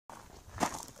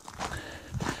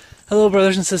Hello,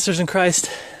 brothers and sisters in Christ.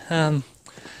 I'm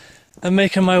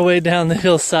making my way down the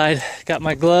hillside. Got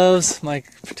my gloves, my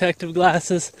protective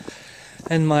glasses,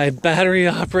 and my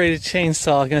battery-operated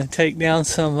chainsaw. Going to take down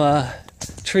some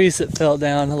trees that fell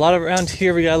down. A lot of around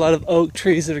here, we got a lot of oak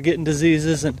trees that are getting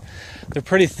diseases, and they're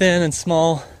pretty thin and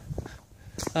small.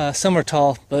 Some are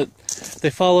tall, but they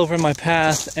fall over my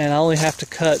path, and I only have to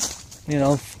cut,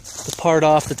 the part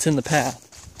off that's in the path.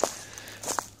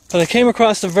 But I came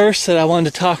across a verse that I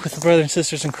wanted to talk with the brothers and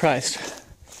sisters in Christ.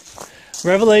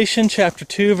 Revelation chapter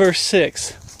 2, verse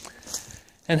 6.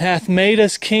 And hath made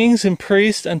us kings and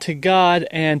priests unto God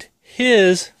and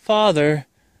his Father.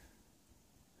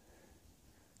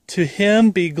 To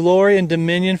him be glory and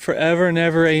dominion forever and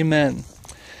ever. Amen.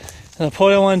 And the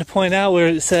point I wanted to point out where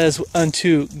it says,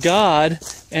 unto God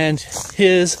and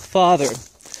his Father.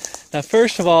 Now,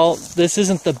 first of all, this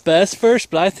isn't the best verse,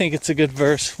 but I think it's a good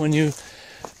verse. When you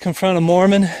confront a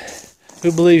Mormon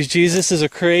who believes Jesus is a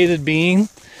created being,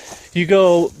 you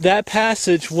go, that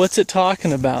passage, what's it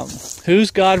talking about?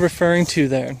 Who's God referring to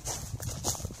there?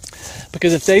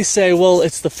 Because if they say, well,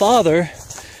 it's the Father,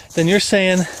 then you're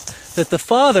saying that the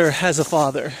Father has a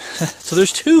father. So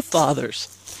there's two fathers.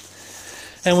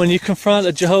 And when you confront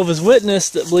a Jehovah's Witness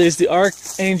that believes the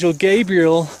Archangel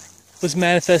Gabriel was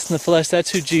manifest in the flesh,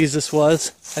 that's who Jesus was.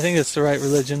 I think that's the right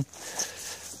religion.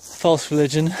 False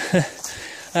religion.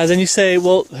 Then you say,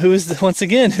 well, who's the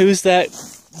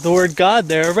word God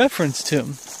there a reference to?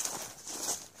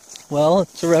 Well,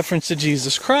 it's a reference to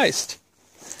Jesus Christ.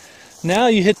 Now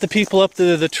you hit the people up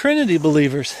that are the Trinity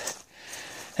believers,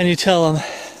 and you tell them,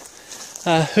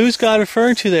 who's God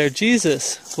referring to there?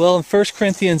 Jesus. Well, in 1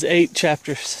 Corinthians 8,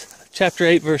 chapter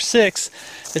 8, verse 6,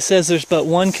 it says there's but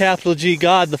one capital G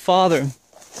God, the Father.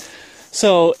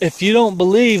 So, if you don't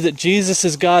believe that Jesus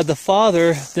is God the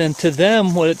Father, then to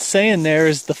them what it's saying there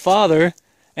is the Father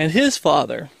and his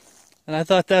Father. And I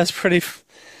thought that was pretty,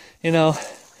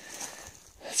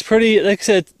 it's pretty, like I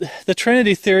said, the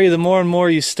Trinity theory, the more and more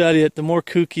you study it, the more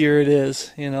kookier it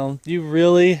is. You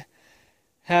really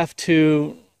have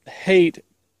to hate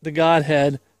the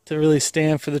Godhead to really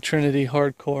stand for the Trinity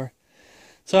hardcore.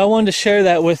 So I wanted to share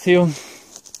that with you.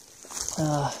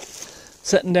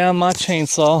 Setting down my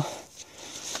chainsaw.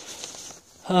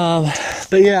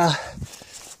 But yeah,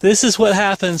 this is what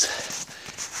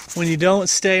happens when you don't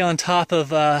stay on top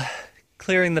of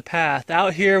clearing the path.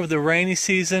 Out here with the rainy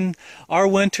season, our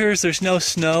winters, there's no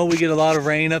snow. We get a lot of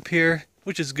rain up here,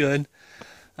 which is good.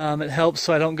 It helps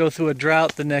so I don't go through a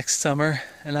drought the next summer.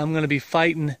 And I'm going to be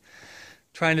fighting,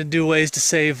 trying to do ways to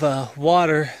save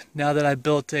water now that I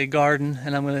built a garden,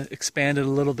 and I'm going to expand it a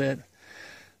little bit.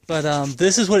 But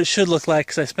this is what it should look like,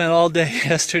 because I spent all day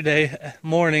yesterday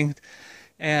morning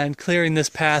and clearing this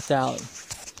path out.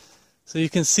 So you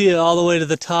can see it all the way to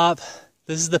the top.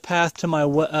 This is the path to my,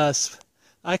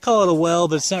 I call it a well,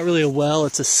 but it's not really a well,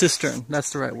 it's a cistern.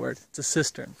 That's the right word, it's a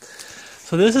cistern.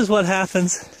 So this is what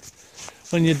happens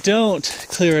when you don't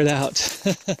clear it out.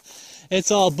 It's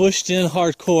all bushed in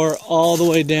hardcore all the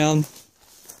way down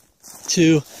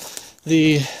to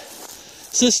the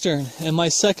cistern. And my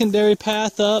secondary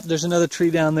path up, there's another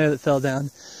tree down there that fell down.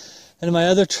 And my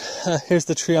other, here's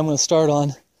the tree I'm going to start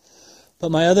on. But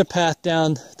my other path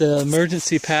down, the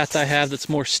emergency path I have that's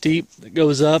more steep, that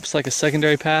goes up, it's like a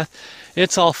secondary path,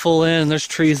 it's all full in, and there's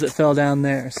trees that fell down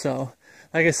there. So,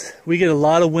 I guess we get a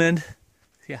lot of wind.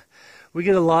 Yeah, we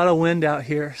get a lot of wind out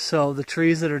here. So the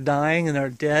trees that are dying and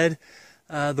are dead,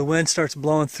 the wind starts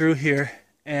blowing through here,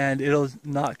 and it'll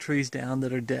knock trees down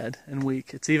that are dead and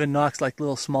weak. It's even knocks like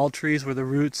little small trees where the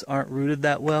roots aren't rooted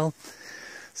that well.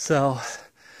 So,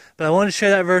 but I wanted to share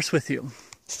that verse with you.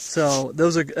 So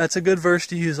that's a good verse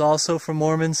to use also for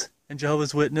Mormons and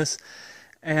Jehovah's Witness.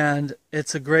 And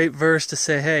it's a great verse to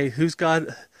say, hey, who's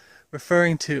God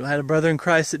referring to? I had a brother in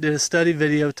Christ that did a study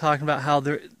video talking about how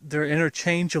they're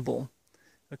interchangeable.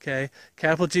 Okay?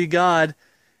 Capital G God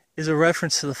is a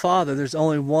reference to the Father. There's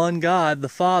only one God, the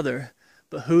Father.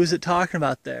 But who is it talking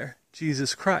about there?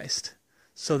 Jesus Christ.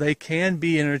 So they can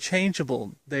be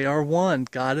interchangeable. They are one.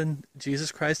 God and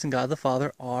Jesus Christ and God the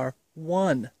Father are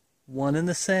one. One and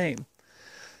the same.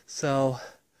 So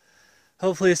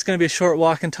hopefully it's going to be a short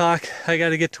walk and talk. I got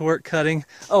to get to work cutting.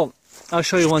 Oh, I'll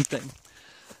show you one thing.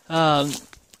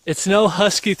 It's no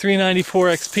Husky 394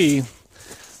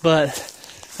 XP, but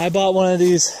I bought one of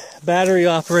these battery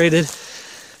operated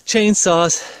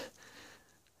chainsaws,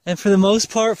 and for the most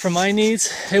part, for my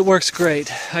needs, it works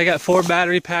great. I got 4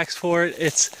 battery packs for it.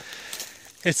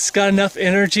 It's got enough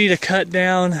energy to cut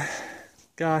down,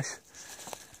 gosh,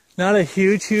 not a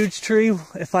huge tree.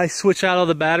 If I switch out all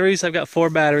the batteries, I've got 4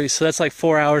 batteries, so that's like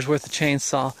 4 hours worth of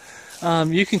chainsaw.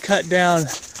 You can cut down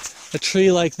a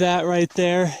tree like that right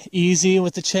there easy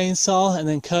with the chainsaw and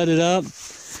then cut it up.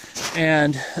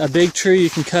 And a big tree, you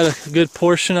can cut a good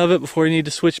portion of it before you need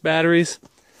to switch batteries.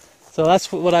 So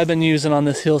that's what I've been using on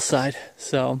this hillside.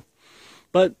 So,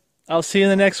 but I'll see you in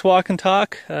the next walk and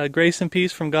talk. Grace and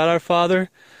peace from God our Father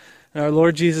and our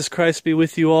Lord Jesus Christ be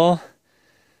with you all.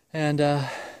 And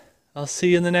I'll see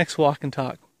you in the next walk and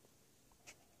talk.